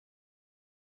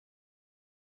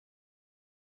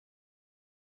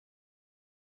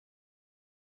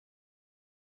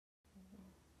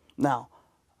Now,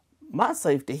 my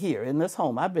safety here in this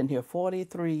home, I've been here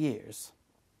 43 years.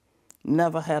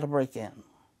 Never had a break-in.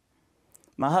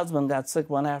 My husband got sick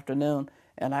one afternoon,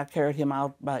 and I carried him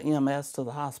out by EMS to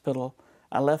the hospital.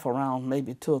 I left around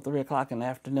maybe 2 or 3 o'clock in the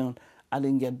afternoon. I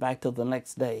didn't get back till the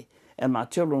next day. And my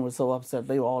children were so upset,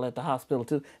 they were all at the hospital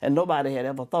too, and nobody had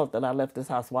ever thought that I left this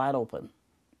house wide open.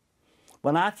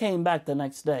 When I came back the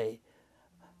next day,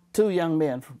 2 young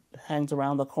men hangs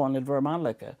around the corner at Vermont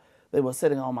Liquor. They were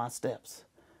sitting on my steps.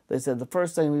 They said, the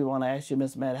first thing we want to ask you,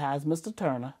 Miss Mattie, how's Mr.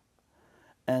 Turner?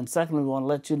 And secondly, we want to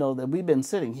let you know that we've been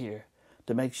sitting here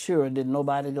to make sure didn't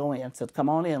nobody go in. Said, come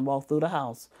on in, walk through the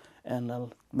house,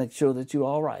 and make sure that you're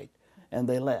all right. And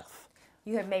they left.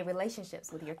 You have made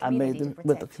relationships with your community to protect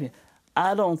with the community.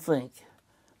 I don't think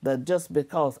that just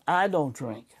because I don't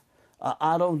drink or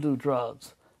I don't do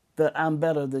drugs that I'm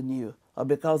better than you, or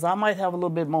because I might have a little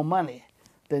bit more money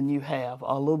than you have,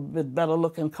 or a little bit better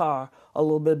looking car, a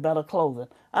little bit better clothing.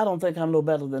 I don't think I'm no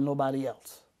better than nobody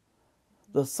else.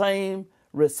 The same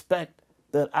respect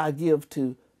that I give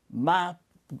to my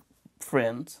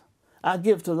friends, I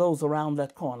give to those around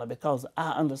that corner because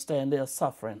I understand their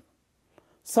suffering.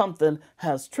 Something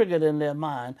has triggered in their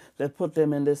mind that put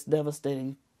them in this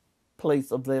devastating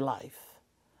place of their life.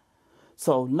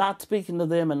 So not speaking to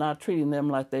them and not treating them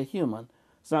like they're human,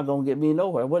 it's not going to get me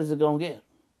nowhere. What is it going to get?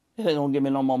 It ain't going to give me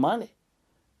no more money.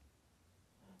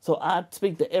 So I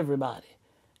speak to everybody.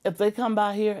 If they come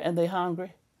by here and they're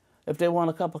hungry, if they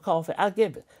want a cup of coffee, I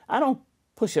give it. I don't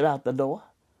push it out the door.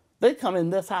 They come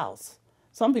in this house.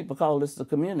 Some people call this the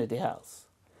community house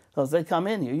because they come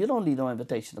in here. You don't need no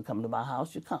invitation to come to my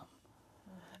house. You come.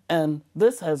 And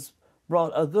this has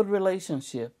brought a good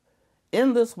relationship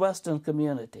in this Western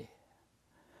community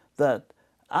that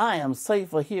I am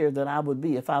safer here than I would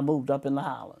be if I moved up in the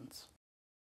Highlands.